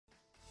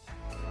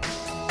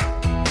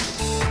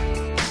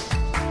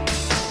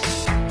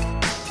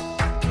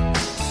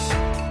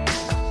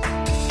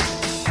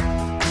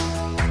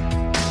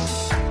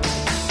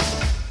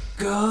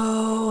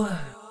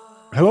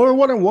Hello,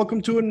 everyone, and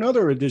welcome to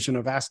another edition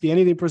of Ask Me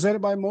Anything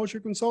presented by Mosher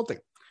Consulting.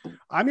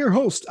 I'm your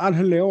host,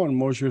 Angel Leon,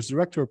 Mosher's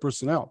Director of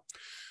Personnel.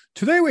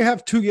 Today, we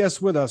have two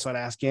guests with us on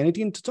Ask Me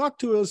Anything to talk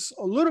to us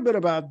a little bit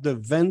about the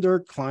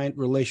vendor-client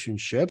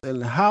relationship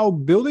and how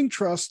building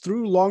trust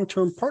through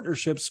long-term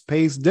partnerships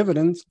pays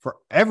dividends for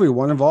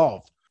everyone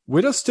involved.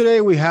 With us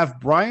today, we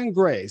have Brian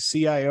Gray,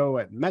 CIO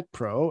at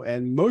MetPro,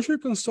 and Mosher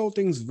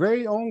Consulting's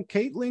very own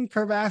Caitlin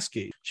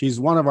Karvasky. She's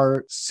one of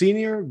our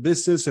senior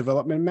business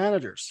development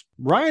managers.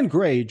 Brian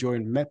Gray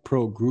joined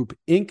MetPro Group,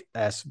 Inc.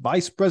 as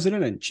Vice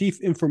President and Chief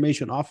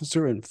Information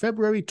Officer in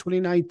February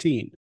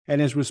 2019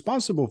 and is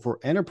responsible for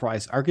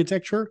enterprise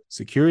architecture,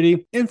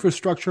 security,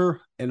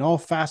 infrastructure, and all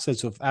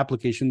facets of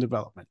application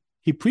development.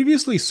 He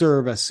previously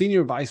served as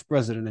Senior Vice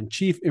President and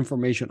Chief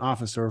Information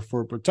Officer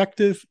for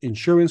Protective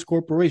Insurance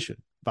Corporation,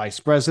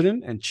 Vice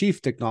President and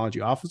Chief Technology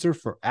Officer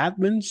for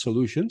Admin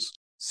Solutions,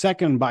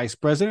 Second Vice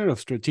President of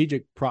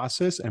Strategic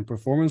Process and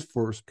Performance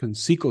for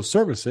Conseco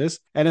Services,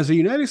 and as a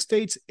United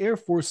States Air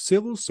Force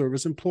Civil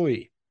Service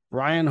employee.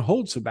 Brian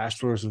holds a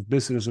Bachelor's of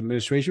Business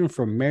Administration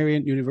from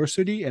Marian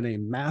University and a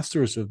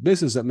Master's of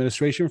Business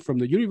Administration from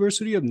the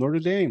University of Notre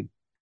Dame.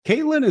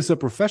 Caitlin is a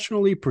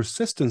professionally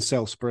persistent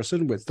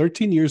salesperson with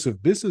 13 years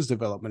of business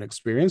development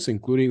experience,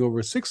 including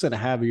over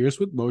 6.5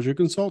 years with Mosher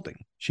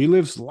Consulting. She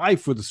lives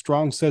life with a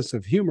strong sense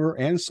of humor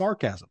and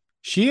sarcasm.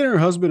 She and her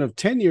husband of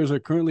 10 years are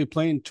currently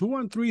playing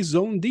 2-on-3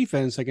 zone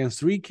defense against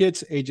 3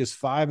 kids ages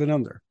 5 and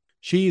under.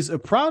 She's a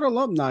proud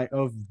alumni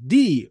of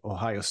The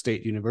Ohio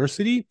State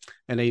University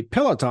and a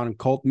Peloton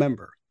cult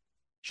member.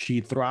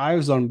 She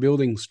thrives on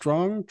building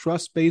strong,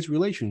 trust-based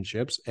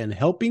relationships and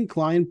helping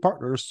client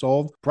partners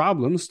solve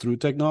problems through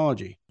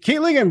technology.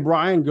 Caitlin and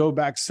Brian go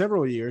back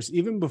several years,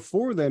 even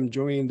before them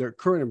joining their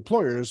current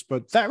employers,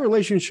 but that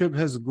relationship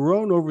has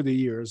grown over the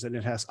years, and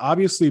it has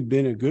obviously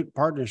been a good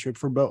partnership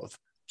for both.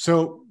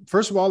 So,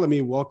 first of all, let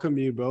me welcome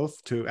you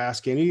both to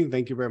Ask Anything.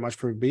 Thank you very much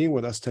for being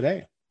with us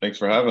today. Thanks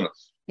for having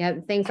us. Yeah,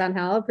 thanks,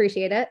 Angel.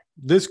 Appreciate it.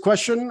 This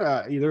question,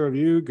 either of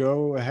you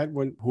go ahead,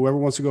 whoever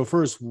wants to go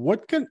first.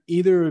 What can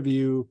either of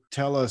you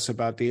tell us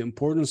about the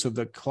importance of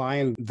the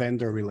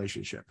client-vendor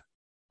relationship?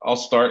 I'll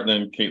start and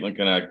then Caitlin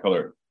can add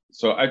color.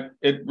 So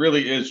it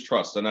really is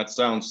trust. And that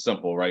sounds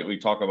simple, right? We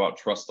talk about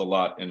trust a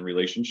lot in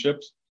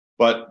relationships,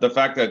 but the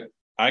fact that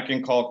I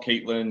can call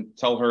Caitlin,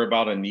 tell her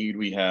about a need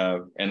we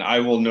have, and I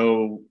will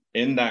know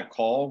in that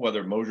call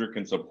whether Mosher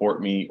can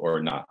support me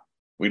or not.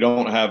 We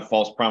don't have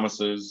false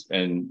promises.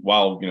 And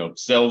while,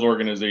 sales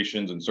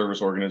organizations and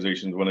service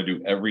organizations want to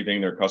do everything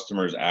their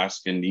customers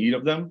ask and need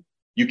of them,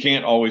 you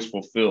can't always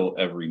fulfill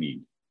every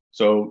need.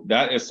 So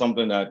that is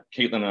something that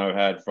Caitlin and I have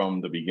had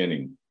from the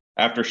beginning.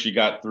 After she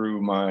got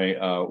through my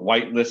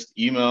whitelist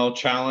email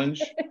challenge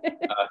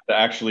to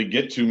actually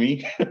get to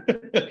me,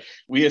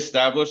 we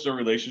established a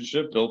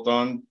relationship built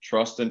on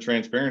trust and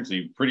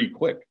transparency pretty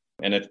quick.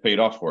 And it's paid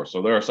off for us.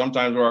 So there are some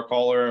times where I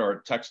call her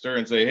or text her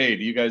and say, hey,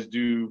 do you guys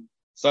do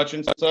such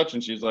and such?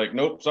 And she's like,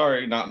 nope,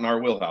 sorry, not in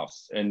our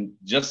wheelhouse. And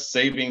just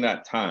saving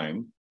that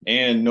time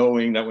and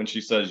knowing that when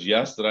she says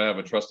yes, that I have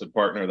a trusted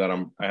partner, that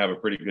I have a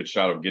pretty good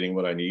shot of getting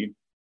what I need,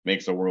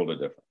 makes a world of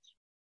difference.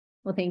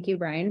 Well, thank you,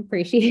 Brian.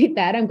 Appreciate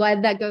that. I'm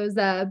glad that goes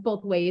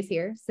both ways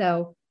here.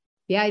 So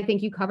yeah, I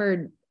think you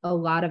covered a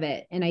lot of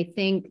it. And I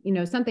think,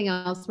 something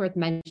else worth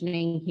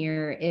mentioning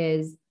here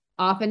is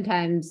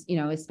oftentimes,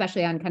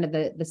 especially on kind of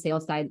the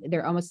sales side,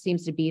 there almost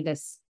seems to be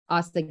this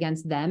us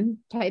against them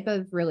type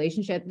of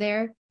relationship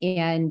there.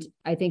 And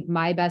I think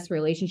my best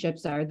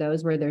relationships are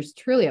those where there's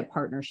truly a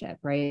partnership,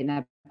 right? And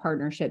that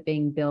partnership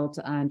being built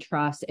on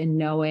trust and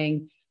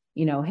knowing,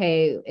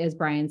 hey, as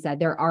Brian said,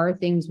 there are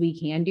things we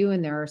can do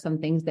and there are some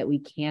things that we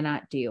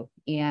cannot do.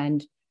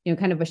 And,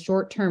 kind of a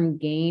short-term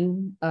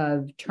gain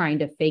of trying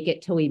to fake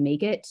it till we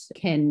make it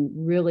can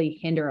really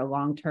hinder a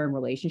long-term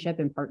relationship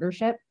and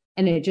partnership.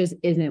 And it just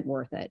isn't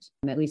worth it,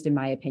 at least in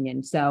my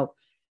opinion. So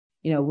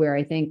where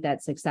I think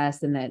that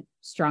success and that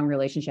strong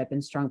relationship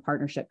and strong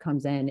partnership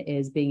comes in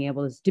is being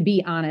able to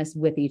be honest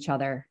with each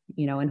other,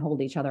 and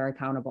hold each other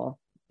accountable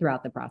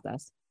throughout the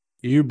process.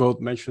 You both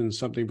mentioned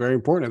something very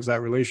important, is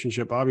that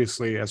relationship,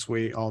 obviously, as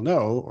we all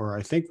know, or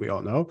I think we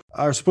all know,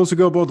 are supposed to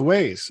go both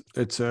ways.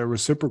 It's a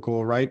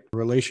reciprocal, right?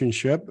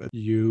 Relationship.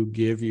 You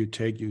give, you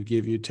take, you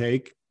give, you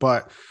take.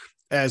 But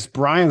as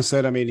Brian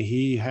said,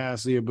 he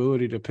has the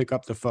ability to pick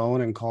up the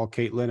phone and call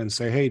Caitlin and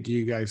say, hey, do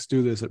you guys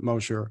do this at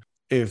Mosher?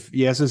 If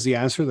yes is the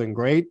answer, then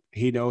great.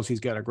 He knows he's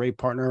got a great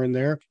partner in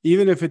there.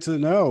 Even if it's a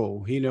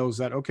no, he knows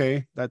that,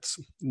 okay, that's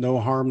no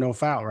harm, no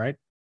foul, right?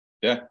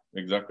 Yeah,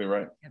 exactly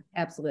right.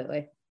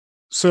 Absolutely.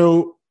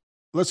 So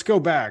let's go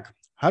back.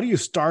 How do you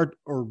start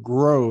or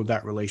grow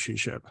that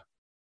relationship?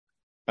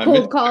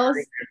 Cold calls,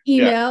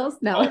 emails,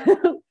 no,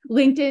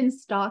 LinkedIn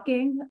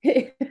stalking.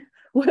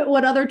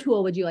 What other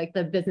tool would you like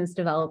the business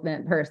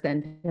development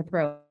person to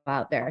throw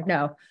out there?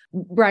 No,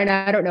 Brian,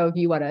 I don't know if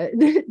you want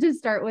to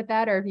start with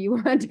that or if you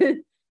want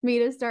me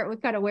to start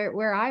with kind of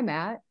where I'm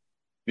at.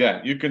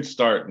 Yeah, you can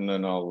start and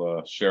then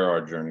I'll share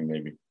our journey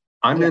maybe.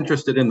 I'm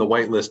interested in the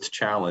whitelist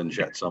challenge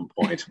at some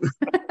point.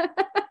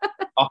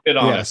 I'll hit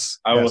on it.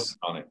 I will hit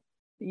on it.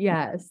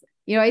 Yes.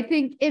 I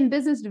think in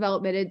business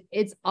development,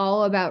 it's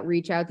all about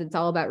reach outs. It's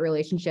all about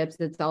relationships.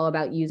 It's all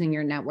about using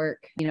your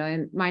network.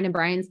 In mine and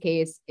Brian's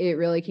case, it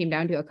really came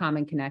down to a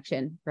common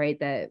connection, right?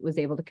 That was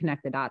able to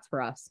connect the dots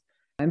for us.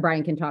 And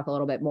Brian can talk a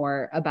little bit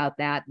more about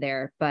that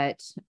there,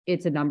 but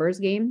it's a numbers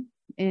game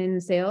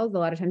in sales. A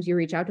lot of times you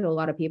reach out to a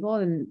lot of people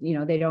and,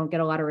 they don't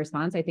get a lot of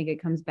response. I think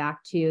it comes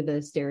back to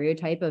the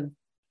stereotype of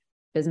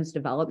business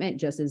development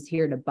just is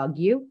here to bug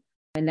you.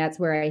 And that's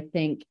where I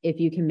think if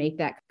you can make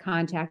that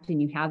contact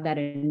and you have that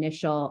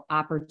initial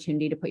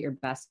opportunity to put your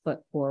best foot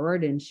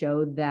forward and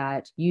show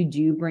that you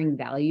do bring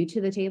value to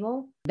the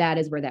table, that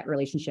is where that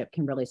relationship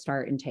can really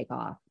start and take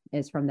off,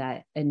 is from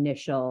that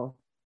initial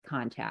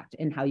contact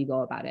and how you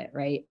go about it,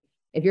 right?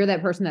 If you're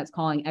that person that's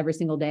calling every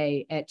single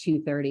day at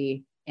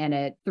 2:30 and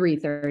at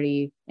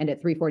 3:30 and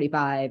at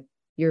 3:45,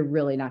 you're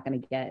really not going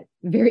to get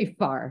very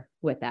far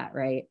with that,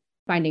 right?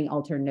 Finding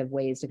alternative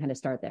ways to kind of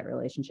start that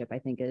relationship, I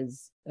think,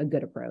 is a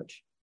good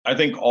approach. I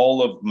think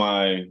all of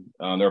my,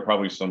 there are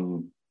probably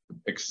some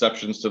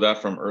exceptions to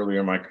that from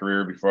earlier in my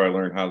career before I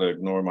learned how to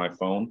ignore my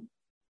phone,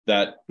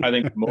 that I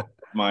think most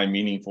of my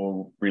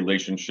meaningful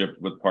relationship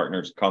with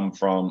partners come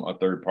from a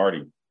third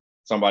party,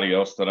 somebody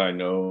else that I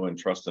know and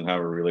trust and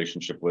have a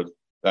relationship with.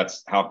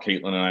 That's how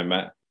Caitlin and I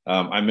met.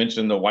 I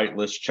mentioned the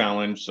whitelist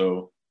challenge.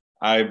 So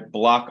I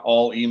block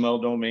all email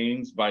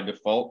domains by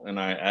default, and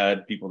I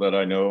add people that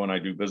I know and I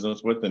do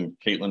business with. And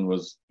Caitlin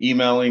was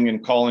emailing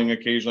and calling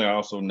occasionally. I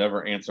also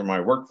never answer my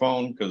work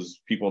phone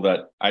because people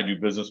that I do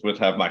business with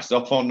have my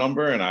cell phone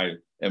number, and I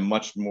am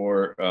much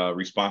more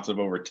responsive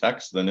over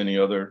text than any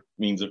other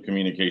means of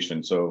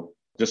communication. So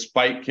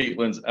despite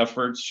Caitlin's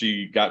efforts,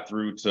 she got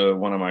through to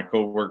one of my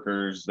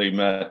coworkers. They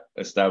met,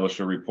 established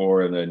a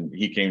rapport, and then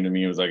he came to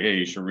me and was like, "Hey,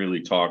 you should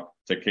really talk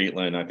to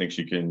Caitlin. I think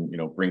she can,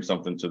 bring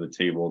something to the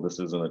table. This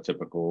isn't a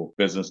typical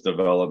business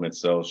development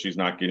sales. She's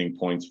not getting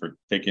points for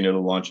taking you to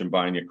lunch and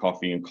buying you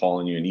coffee and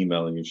calling you and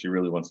emailing you. She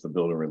really wants to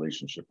build a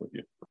relationship with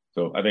you."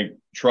 So I think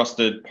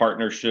trusted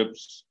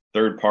partnerships,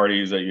 third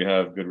parties that you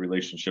have good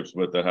relationships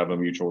with that have a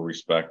mutual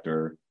respect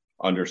or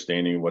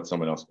understanding what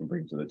someone else can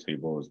bring to the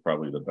table is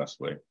probably the best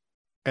way.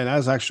 And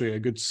that's actually a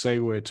good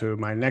segue to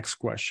my next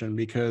question,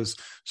 because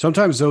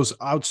sometimes those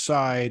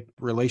outside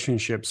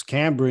relationships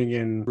can bring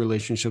in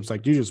relationships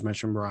like you just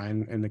mentioned,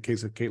 Brian, in the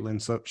case of Caitlin.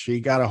 So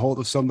she got a hold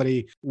of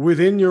somebody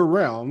within your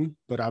realm,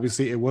 but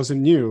obviously it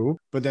wasn't you.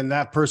 But then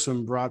that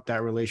person brought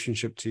that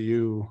relationship to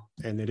you,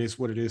 and it is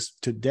what it is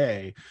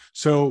today.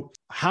 So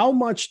how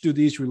much do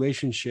these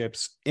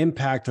relationships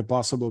impact a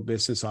possible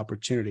business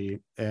opportunity?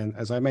 And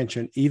as I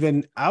mentioned,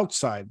 even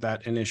outside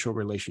that initial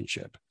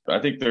relationship? I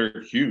think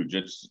they're huge.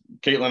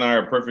 Caitlin and I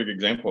are a perfect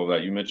example of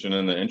that. You mentioned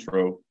in the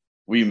intro,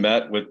 we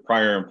met with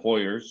prior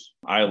employers.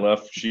 I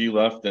left, she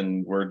left,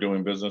 and we're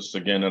doing business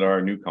again at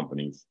our new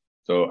companies.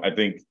 So I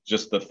think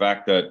just the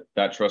fact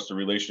that trusted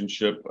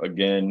relationship,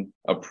 again,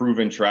 a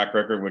proven track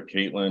record with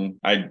Caitlin.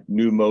 I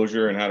knew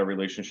Mosier and had a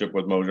relationship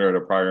with Mosier at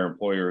a prior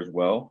employer as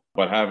well.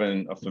 But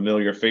having a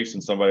familiar face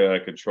and somebody that I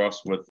could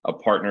trust with a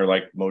partner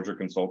like Mosier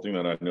Consulting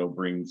that I know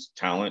brings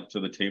talent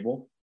to the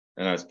table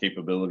and has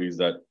capabilities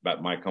that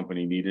my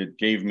company needed,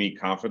 gave me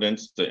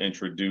confidence to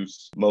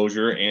introduce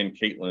Mosier and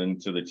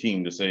Caitlin to the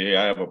team to say, "Hey,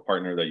 I have a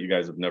partner that you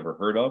guys have never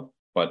heard of,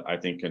 but I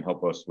think can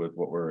help us with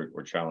what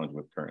we're challenged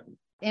with currently."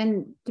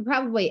 And to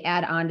probably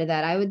add on to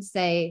that, I would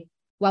say,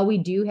 while we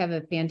do have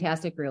a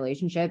fantastic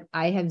relationship,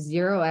 I have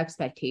zero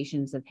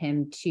expectations of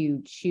him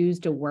to choose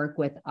to work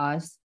with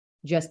us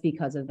just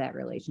because of that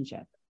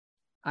relationship.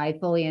 I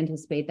fully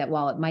anticipate that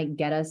while it might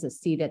get us a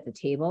seat at the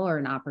table or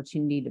an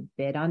opportunity to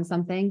bid on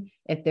something,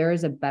 if there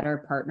is a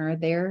better partner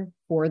there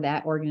for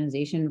that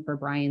organization, for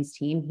Brian's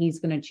team, he's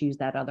going to choose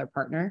that other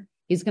partner.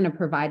 He's going to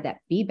provide that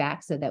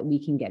feedback so that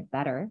we can get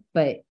better.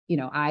 But,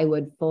 I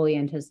would fully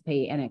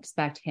anticipate and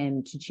expect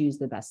him to choose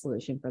the best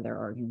solution for their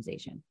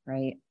organization,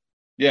 right?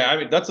 Yeah, I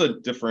mean, that's a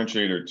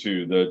differentiator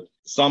too.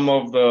 Some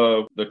of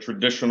the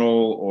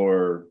traditional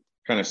or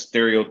kind of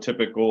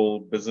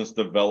stereotypical business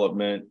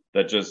development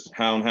that just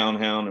hound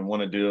and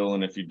want a deal.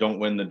 And if you don't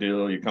win the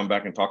deal, you come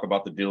back and talk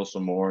about the deal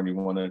some more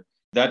and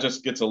that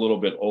just gets a little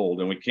bit old,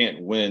 and we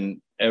can't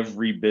win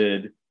every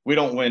bid. We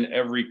don't win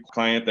every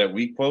client that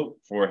we quote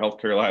for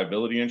healthcare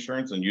liability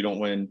insurance, and you don't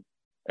win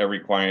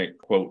every client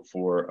quote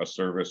for a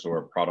service or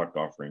a product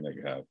offering that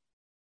you have.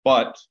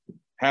 But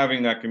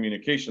having that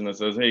communication that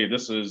says, "Hey,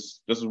 this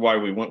is why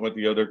we went with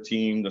the other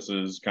team. This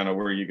is kind of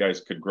where you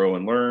guys could grow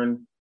and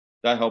learn."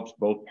 That helps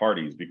both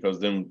parties,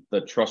 because then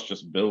the trust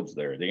just builds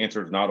there. The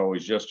answer is not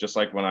always just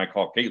like when I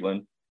call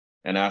Caitlin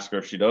and ask her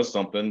if she does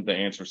something, the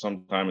answer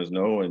sometimes is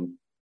no. And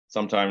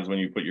sometimes when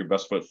you put your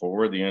best foot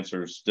forward, the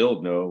answer is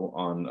still no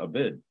on a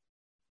bid.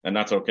 And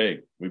that's okay.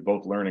 We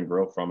both learn and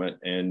grow from it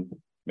and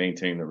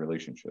maintain the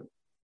relationship.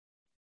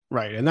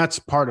 Right. And that's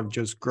part of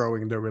just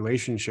growing the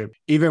relationship.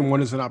 Even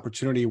when it's an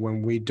opportunity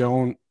when we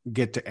don't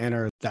get to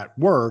enter that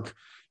work,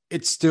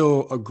 it's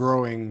still a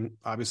growing,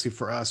 obviously,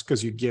 for us,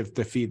 because you give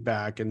the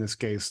feedback. In this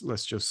case,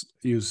 let's just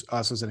use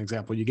us as an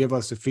example. You give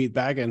us the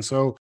feedback. And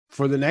so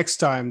for the next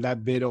time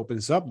that bid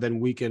opens up, then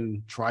we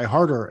can try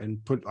harder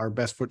and put our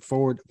best foot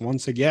forward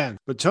once again.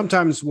 But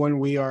sometimes when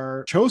we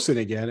are chosen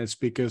again, it's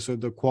because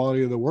of the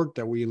quality of the work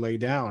that we lay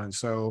down. And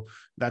so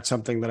that's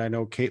something that I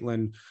know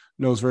Caitlin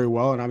knows very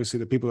well. And obviously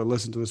the people that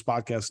listen to this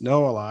podcast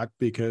know a lot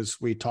because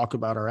we talk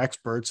about our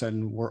experts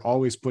and we're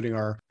always putting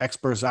our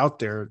experts out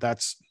there.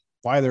 That's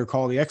why they're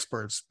called the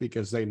experts,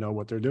 because they know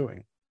what they're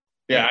doing.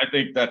 Yeah, I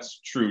think that's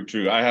true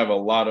too. I have a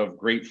lot of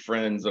great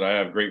friends that I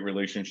have great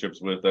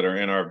relationships with that are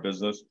in our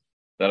business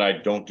that I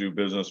don't do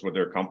business with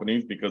their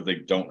companies because they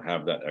don't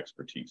have that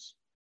expertise.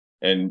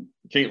 And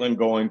Caitlin,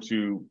 going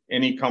to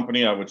any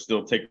company, I would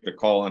still take the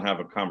call and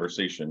have a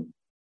conversation.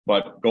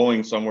 But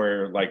going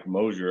somewhere like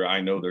Moser,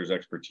 I know there's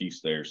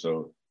expertise there.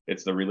 So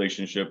it's the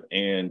relationship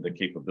and the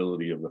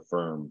capability of the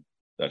firm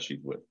that she's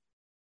with.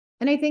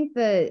 And I think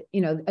that,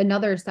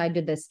 another side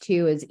to this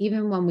too is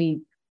even when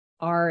we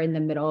are in the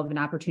middle of an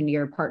opportunity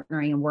or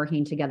partnering and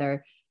working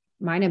together,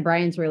 mine and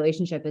Brian's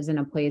relationship is in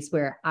a place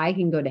where I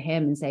can go to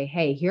him and say,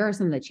 hey, here are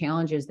some of the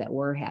challenges that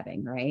we're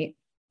having, right?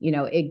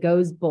 It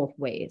goes both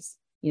ways.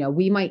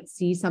 We might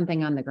see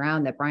something on the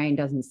ground that Brian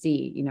doesn't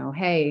see,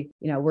 hey,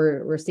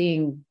 we're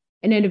seeing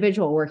an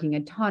individual working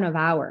a ton of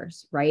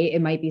hours, right?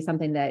 It might be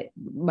something that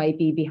might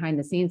be behind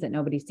the scenes that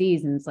nobody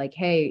sees. And it's like,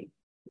 hey,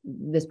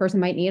 this person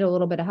might need a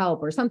little bit of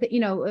help or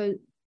something,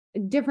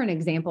 different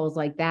examples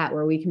like that,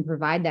 where we can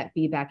provide that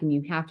feedback. And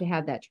you have to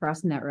have that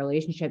trust in that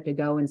relationship to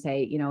go and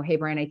say, hey,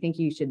 Brian, I think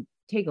you should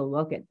take a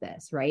look at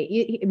this, right?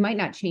 It might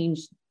not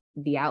change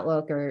the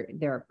outlook or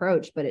their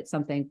approach, but it's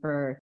something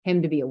for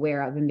him to be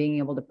aware of and being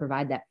able to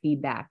provide that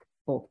feedback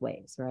both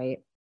ways, right?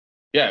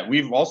 Yeah,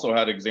 we've also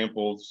had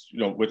examples,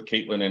 with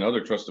Caitlin and other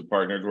trusted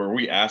partners where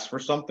we ask for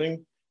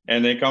something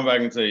and they come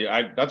back and say,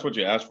 that's what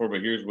you asked for,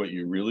 but here's what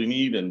you really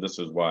need. And this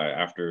is why.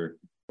 After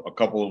a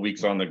couple of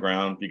weeks on the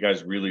ground, you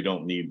guys really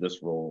don't need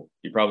this role.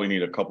 You probably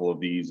need a couple of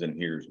these, and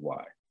here's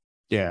why.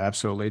 Yeah,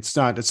 absolutely. It's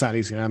not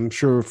easy. I'm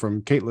sure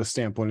from Caitlin's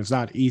standpoint, it's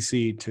not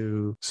easy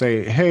to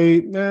say,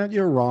 hey,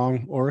 you're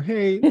wrong, or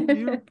hey,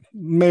 you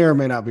may or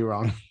may not be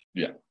wrong.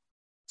 Yeah.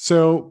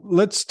 So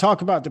let's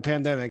talk about the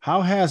pandemic.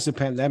 How has the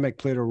pandemic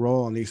played a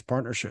role in these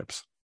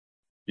partnerships?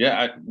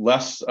 Yeah,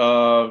 less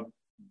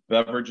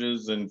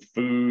beverages and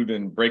food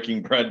and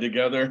breaking bread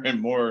together,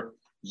 and more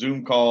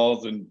Zoom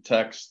calls and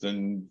text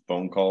and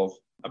phone calls.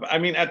 I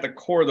mean, at the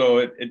core, though,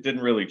 it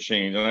didn't really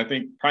change. And I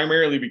think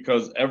primarily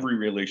because every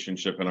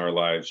relationship in our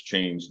lives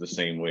changed the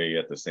same way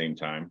at the same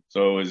time.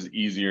 So it was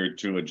easier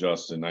to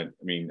adjust. And I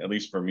mean, at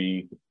least for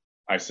me,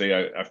 I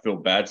say I feel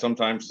bad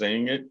sometimes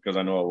saying it because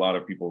I know a lot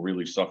of people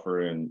really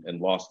suffer and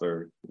lost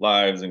their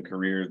lives and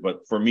careers.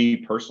 But for me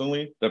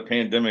personally, the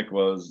pandemic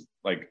was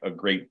like a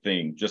great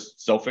thing,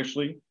 just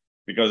selfishly,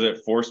 because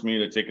it forced me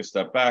to take a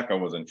step back. I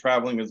wasn't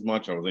traveling as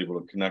much. I was able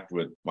to connect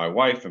with my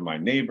wife and my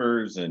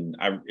neighbors. And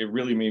it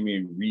really made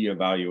me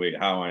reevaluate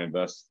how I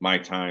invest my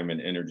time and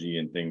energy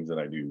in things that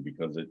I do,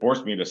 because it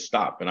forced me to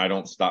stop. And I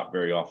don't stop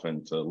very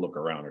often to look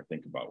around or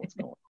think about what's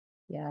going on.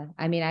 Yeah.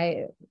 I mean,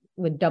 I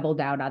would double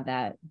down on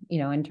that,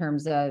 in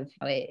terms of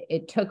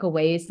it took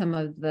away some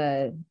of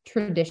the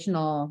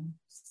traditional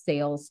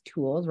sales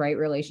tools, right?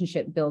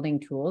 Relationship building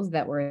tools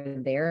that were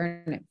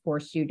there, and it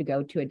forced you to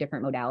go to a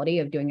different modality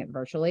of doing it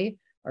virtually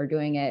or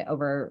doing it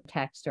over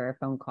text or a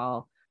phone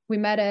call. We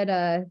met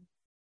at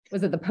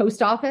was it the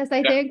post office,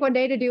 I think, one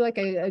day to do like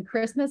a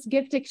Christmas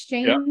gift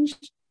exchange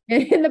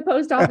in the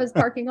post office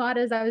parking lot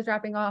as I was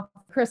dropping off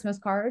Christmas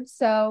cards.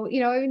 So,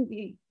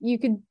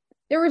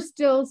 there were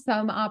still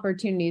some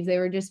opportunities. They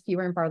were just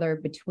fewer and farther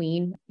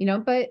between,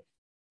 but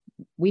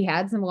we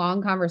had some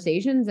long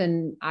conversations,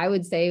 and I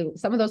would say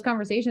some of those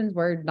conversations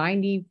were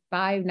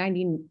 95,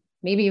 90,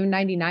 maybe even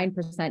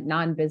 99%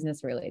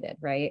 non-business related,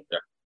 right? Yeah.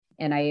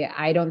 And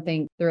I don't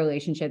think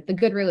the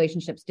good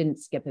relationships didn't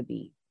skip a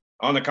beat.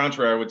 On the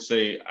contrary, I would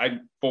say I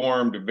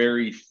formed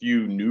very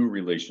few new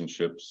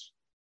relationships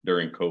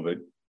during COVID.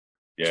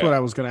 Yeah. That's what I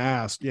was going to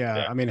ask.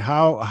 Yeah. I mean,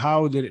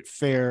 how did it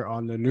fare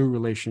on the new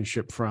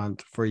relationship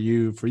front for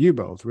you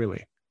both,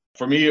 really?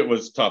 For me, it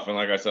was tough. And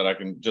like I said, I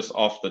can just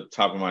off the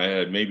top of my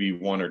head, maybe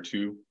one or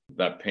two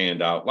that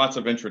panned out. Lots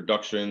of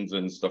introductions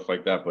and stuff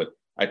like that. But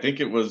I think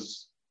it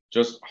was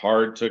just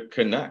hard to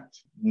connect.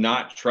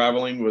 Not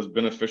traveling was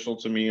beneficial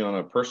to me on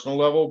a personal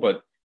level,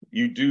 but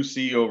you do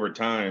see over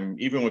time,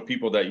 even with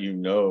people that you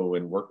know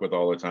and work with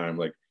all the time,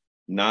 like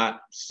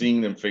not seeing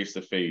them face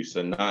to face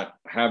and not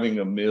having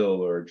a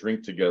meal or a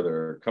drink together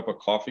or a cup of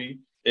coffee,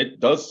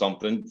 it does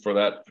something for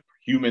that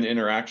human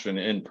interaction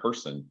in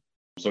person.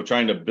 So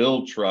trying to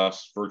build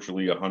trust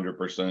virtually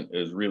 100%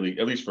 is really,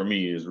 at least for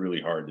me, is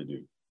really hard to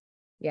do.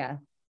 Yeah.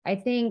 I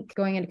think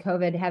going into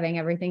COVID, having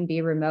everything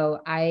be remote,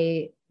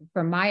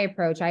 from my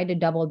approach, I had to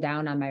double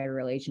down on my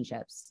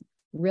relationships,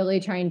 really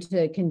trying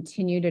to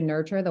continue to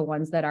nurture the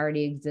ones that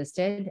already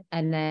existed.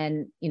 And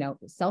then,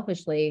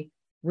 selfishly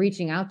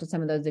reaching out to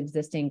some of those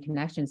existing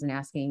connections and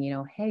asking,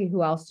 hey,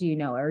 who else do you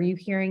know? Are you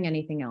hearing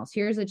anything else?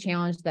 Here's a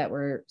challenge that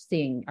we're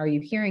seeing. Are you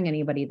hearing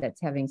anybody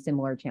that's having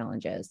similar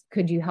challenges?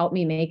 Could you help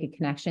me make a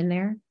connection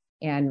there?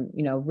 And,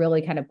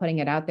 really kind of putting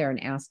it out there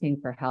and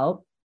asking for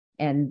help.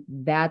 And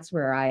that's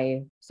where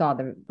I saw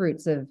the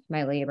fruits of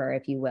my labor,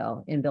 if you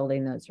will, in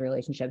building those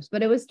relationships.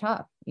 But it was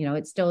tough.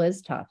 It still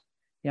is tough.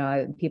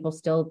 People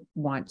still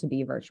want to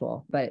be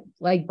virtual, but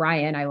like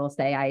Brian, I will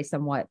say I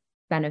somewhat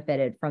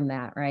benefited from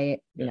that, right?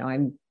 Yeah.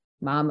 I'm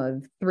mom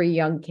of 3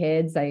 young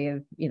kids. I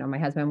have, my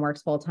husband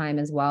works full time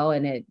as well.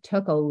 And it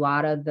took a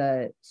lot of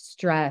the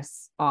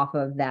stress off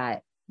of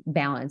that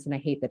balance. And I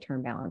hate the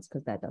term balance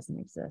because that doesn't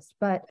exist,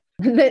 but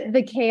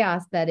the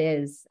chaos that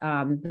is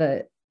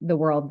the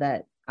world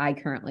that I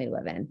currently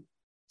live in.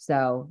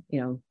 So,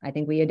 I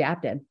think we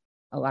adapted.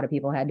 A lot of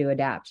people had to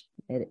adapt.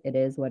 It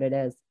is what it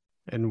is.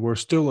 And we're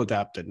still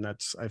adapted. And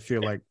I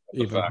feel like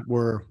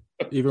we're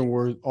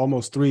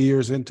almost 3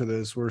 years into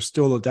this, we're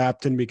still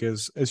adapting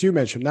because, as you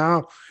mentioned,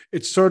 now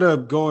it's sort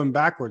of going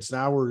backwards.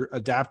 Now we're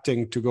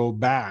adapting to go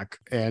back.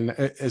 And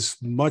as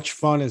much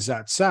fun as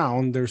that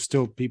sound, there's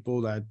still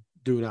people that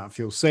do not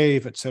feel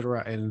safe, et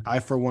cetera. And I,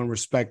 for one,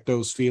 respect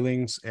those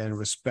feelings and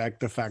respect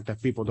the fact that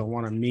people don't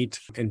want to meet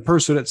in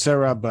person, et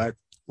cetera, but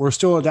we're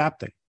still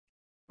adapting.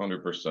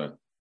 100%.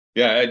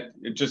 Yeah,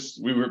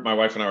 my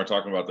wife and I were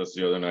talking about this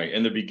the other night.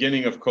 In the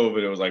beginning of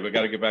COVID, it was like, we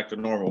got to get back to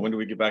normal. When do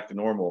we get back to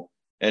normal?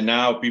 And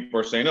now people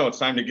are saying, no, it's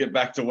time to get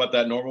back to what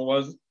that normal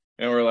was.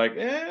 And we're like,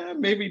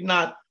 maybe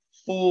not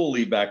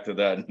fully back to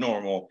that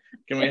normal.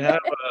 Can we have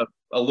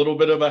a little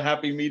bit of a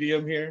happy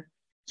medium here?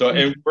 So,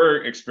 and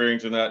we're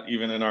experiencing that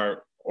even in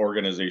our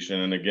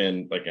organization. And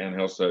again, like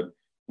Angel said,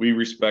 we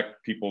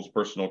respect people's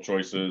personal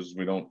choices.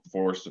 We don't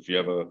force, if you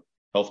have a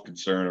health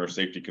concern or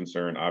safety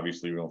concern,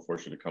 obviously we don't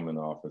force you to come in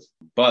the office,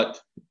 but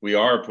we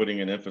are putting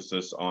an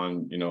emphasis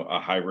on, a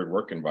hybrid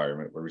work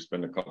environment where we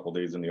spend a couple of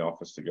days in the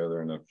office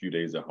together and a few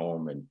days at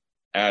home, and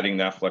adding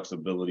that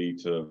flexibility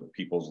to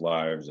people's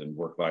lives and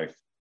work life.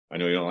 I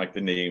know you don't like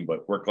the name,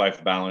 but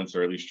work-life balance,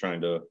 or at least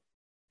trying to,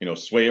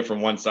 sway it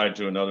from one side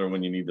to another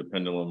when you need the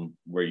pendulum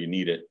where you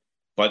need it.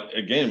 But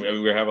again,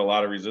 we have a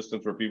lot of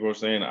resistance where people are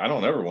saying, I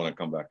don't ever want to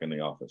come back in the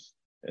office.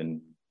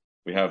 And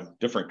we have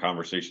different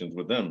conversations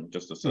with them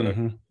just to sit.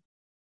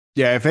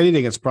 Yeah, if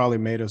anything, it's probably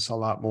made us a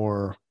lot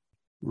more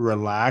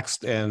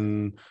relaxed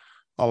and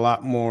a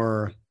lot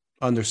more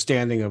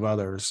understanding of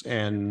others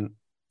and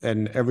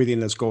everything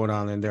that's going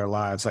on in their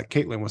lives. Like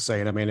Caitlin was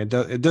saying, I mean, it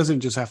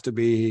doesn't just have to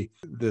be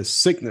the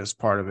sickness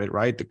part of it,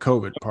 right? The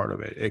COVID part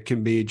of it. It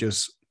can be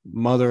just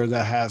mother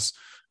that has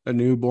a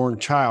newborn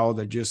child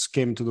that just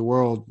came to the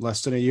world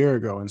less than a year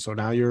ago. And so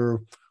now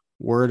you're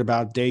worried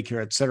about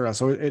daycare, et cetera.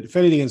 So if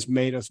anything, it's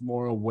made us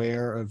more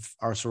aware of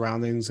our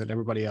surroundings and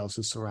everybody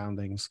else's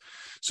surroundings.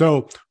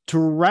 So to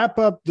wrap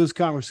up this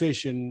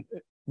conversation,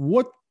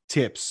 what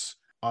tips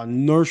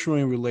on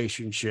nurturing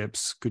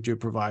relationships could you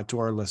provide to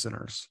our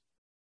listeners?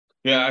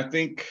 Yeah, I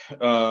think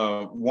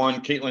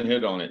one, Caitlin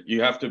hit on it.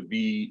 You have to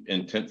be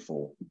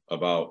intentful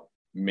about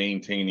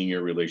maintaining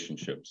your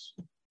relationships,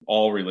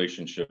 all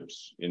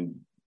relationships.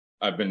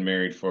 I've been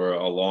married for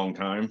a long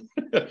time,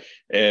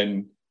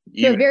 and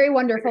a very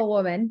wonderful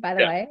woman, by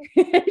the way.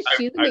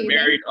 She's amazing. I'm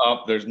married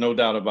up. There's no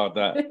doubt about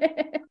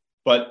that.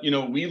 But,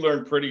 we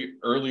learned pretty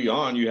early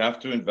on, you have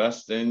to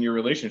invest in your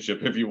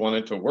relationship if you want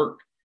it to work.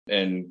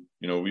 And,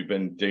 we've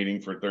been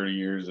dating for 30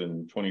 years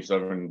and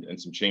 27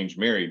 and some change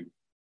married.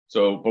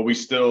 So, but we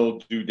still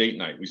do date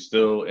night. We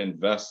still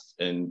invest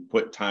and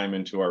put time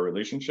into our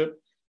relationship.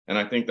 And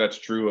I think that's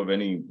true of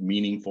any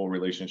meaningful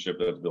relationship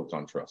that's built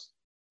on trust.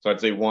 So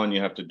I'd say, one,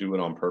 you have to do it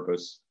on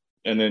purpose.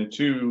 And then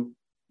two,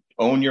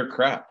 own your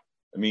crap.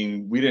 I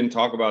mean, we didn't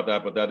talk about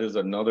that, but that is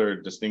another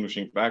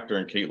distinguishing factor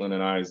in Caitlin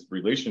and I's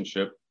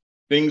relationship.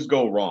 Things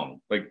go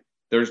wrong. Like,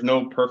 there's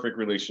no perfect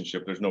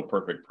relationship. There's no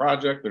perfect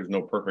project. There's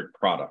no perfect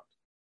product.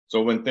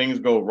 So when things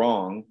go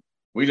wrong,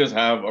 we just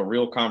have a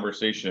real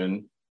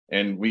conversation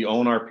and we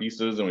own our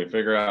pieces and we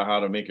figure out how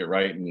to make it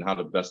right and how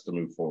to best to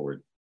move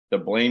forward. The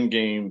blame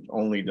game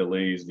only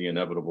delays the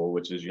inevitable,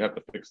 which is you have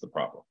to fix the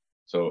problem.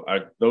 So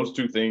those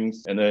two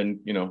things. And then,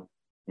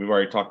 we've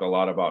already talked a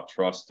lot about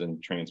trust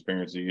and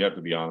transparency. You have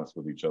to be honest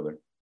with each other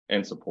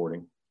and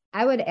supporting.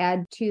 I would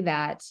add to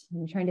that,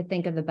 I'm trying to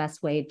think of the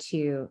best way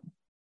to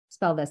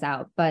spell this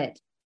out, but,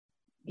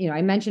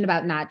 I mentioned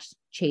about not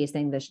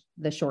chasing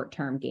the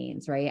short-term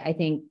gains, right? I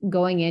think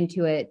going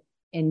into it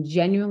and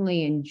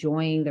genuinely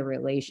enjoying the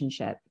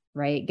relationship,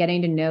 right?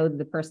 Getting to know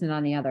the person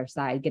on the other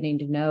side, getting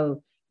to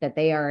know that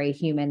they are a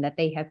human, that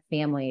they have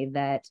family,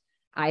 that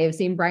I have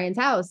seen Brian's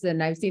house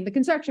and I've seen the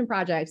construction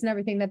projects and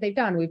everything that they've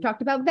done. We've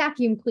talked about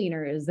vacuum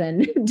cleaners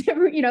and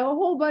different, a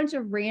whole bunch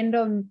of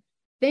random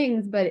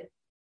things, but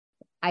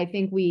I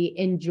think we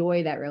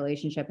enjoy that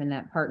relationship and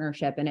that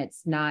partnership. And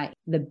it's not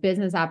the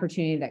business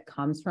opportunity that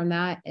comes from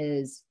that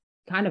is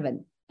kind of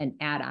an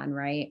add-on,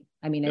 right?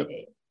 I mean, Yep.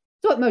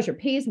 It's what Mosher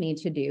pays me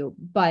to do,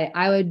 but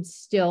I would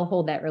still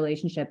hold that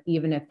relationship,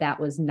 even if that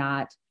was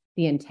not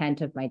the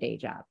intent of my day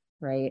job.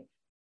 Right.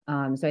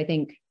 So I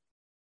think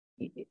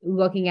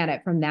looking at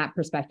it from that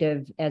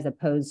perspective, as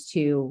opposed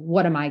to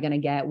what am I going to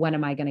get? When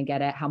am I going to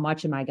get it? How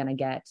much am I going to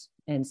get?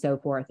 And so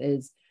forth,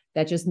 is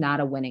that's just not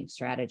a winning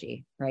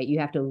strategy, right? You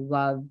have to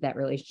love that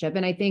relationship.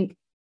 And I think,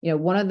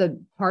 one of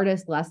the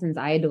hardest lessons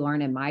I had to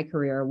learn in my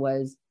career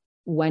was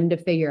when to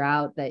figure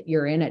out that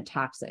you're in a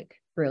toxic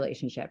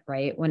relationship,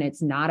 right? When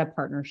it's not a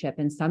partnership.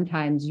 And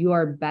sometimes you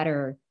are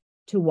better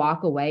to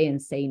walk away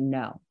and say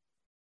no,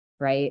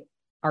 right?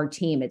 Our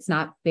team, it's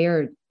not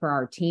fair for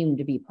our team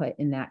to be put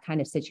in that kind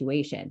of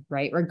situation,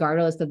 right?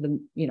 Regardless of the,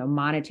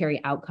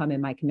 monetary outcome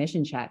in my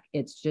commission check,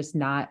 it's just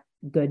not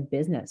good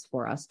business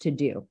for us to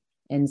do.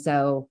 And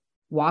so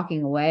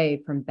walking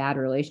away from bad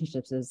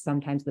relationships is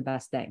sometimes the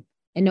best thing,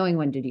 and knowing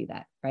when to do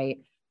that, right?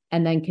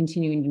 And then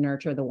continuing to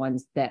nurture the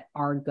ones that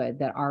are good,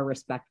 that are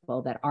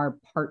respectful, that are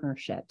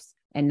partnerships,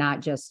 and not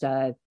just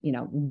a,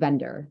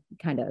 vendor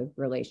kind of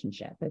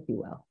relationship, if you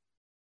will.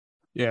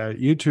 Yeah,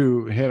 you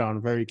two hit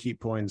on very key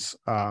points,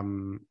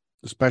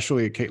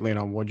 especially Caitlin,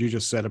 on what you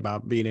just said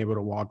about being able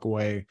to walk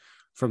away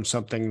from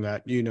something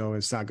that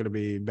is not going to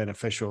be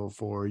beneficial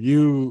for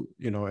you,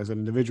 as an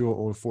individual,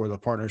 or for the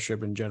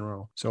partnership in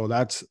general. So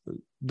that's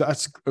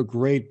a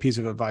great piece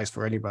of advice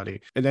for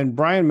anybody. And then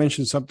Brian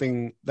mentioned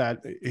something that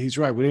he's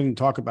right, we didn't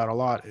talk about a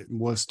lot,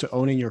 was to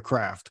owning your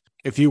craft.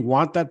 If you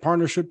want that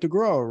partnership to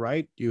grow,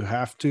 right, you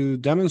have to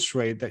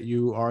demonstrate that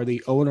you are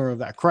the owner of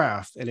that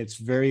craft. And it's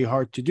very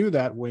hard to do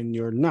that when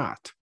you're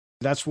not.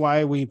 That's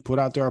why we put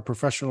out there our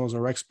professionals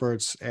or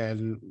experts,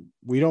 and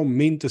we don't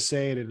mean to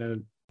say it in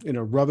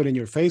a rub it in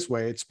your face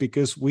way. It's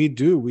because we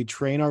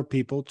train our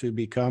people to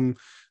become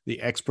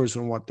the experts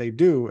in what they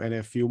do. And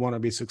if you want to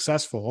be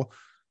successful,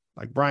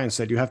 like Brian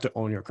said, you have to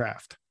own your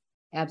craft.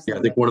 Absolutely. Yeah,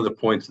 I think one of the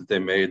points that they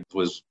made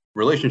was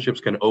relationships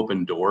can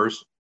open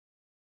doors,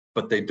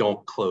 but they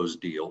don't close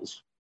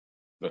deals.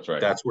 That's right.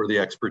 That's where the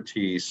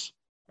expertise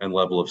and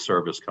level of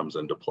service comes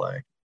into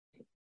play.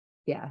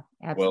 Yeah,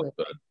 absolutely.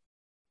 Well said.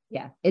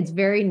 Yeah, it's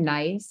very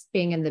nice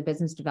being in the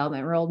business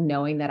development role,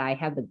 knowing that I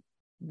have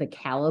the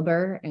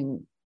caliber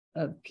and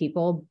of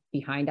people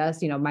behind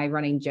us. My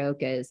running joke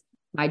is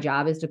my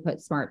job is to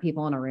put smart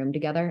people in a room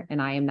together,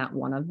 and I am not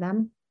one of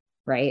them,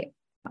 right?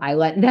 I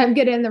let them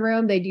get in the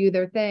room, they do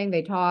their thing,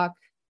 they talk,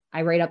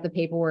 I write up the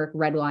paperwork,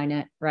 redline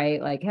it,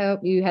 right? Like, oh,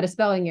 you had a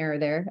spelling error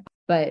there.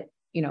 But,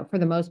 for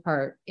the most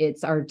part,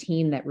 it's our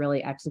team that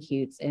really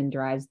executes and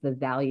drives the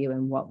value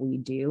in what we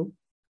do.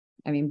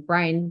 I mean,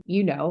 Brian,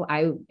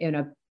 I, in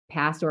a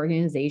past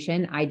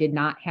organization, I did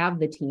not have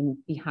the team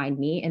behind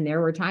me. And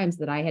there were times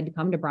that I had to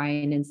come to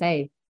Brian and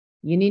say,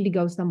 you need to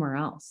go somewhere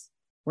else.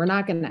 We're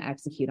not going to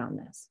execute on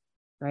this,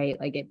 right?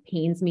 Like, it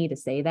pains me to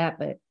say that,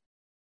 but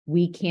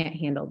we can't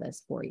handle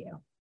this for you.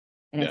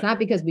 And it's not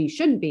because we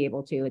shouldn't be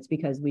able to, it's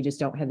because we just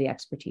don't have the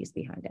expertise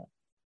behind it.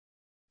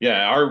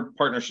 Yeah, our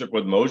partnership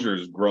with Mosier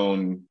has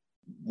grown,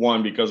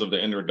 one, because of the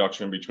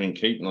introduction between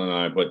Caitlin and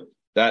I, but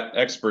that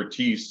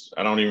expertise,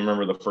 I don't even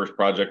remember the first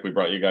project we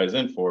brought you guys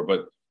in for,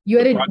 but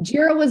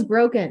Jira was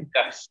broken.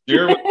 Yes,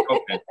 Jira was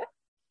broken.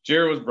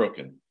 Jira was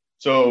broken.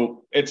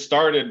 So it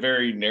started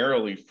very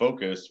narrowly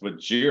focused with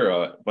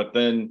Jira, but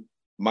then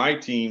my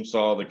team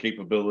saw the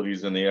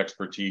capabilities and the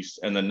expertise,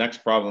 and the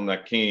next problem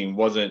that came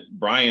wasn't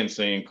Brian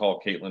saying, call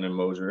Caitlin and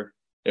Mosier.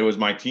 It was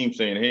my team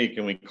saying, hey,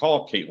 can we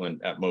call Caitlin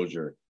at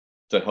Mosier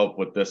to help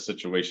with this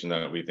situation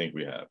that we think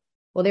we have?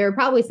 Well, they were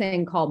probably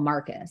saying call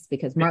Marcus,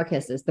 because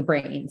Marcus is the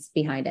brains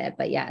behind it.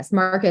 But yes,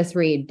 Marcus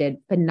Reed did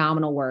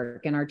phenomenal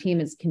work, and our team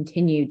has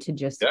continued to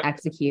just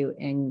execute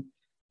and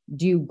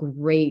do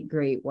great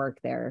work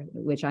there,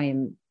 which I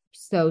am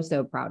so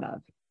proud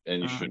of.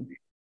 And you should be.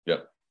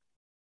 Yep.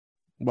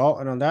 Well,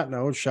 and on that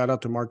note, shout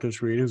out to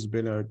Marcus Reed, who's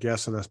been a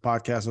guest on this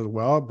podcast as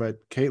well.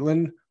 But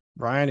Caitlin,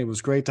 Brian, it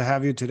was great to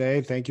have you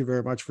today. Thank you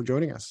very much for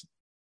joining us.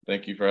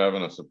 Thank you for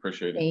having us.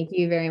 Appreciate it. Thank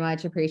you very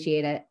much.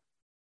 Appreciate it.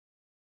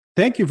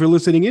 Thank you for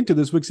listening into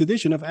this week's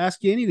edition of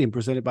Ask You Anything,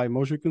 presented by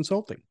Mosier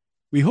Consulting.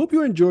 We hope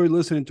you enjoyed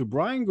listening to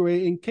Brian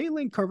Gray and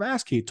Caitlin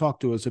Karvasky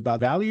talk to us about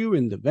value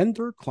in the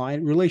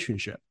vendor-client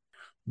relationship.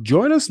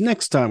 Join us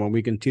next time when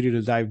we continue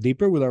to dive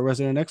deeper with our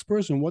resident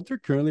experts and what they're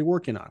currently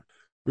working on.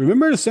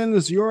 Remember to send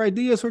us your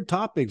ideas or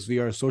topics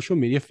via our social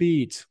media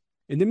feeds.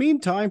 In the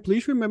meantime,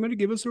 please remember to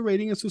give us a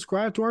rating and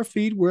subscribe to our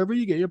feed wherever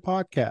you get your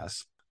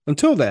podcasts.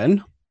 Until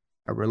then,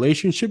 a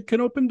relationship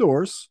can open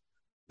doors,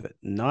 but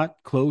not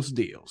close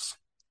deals.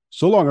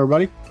 So long,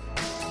 everybody.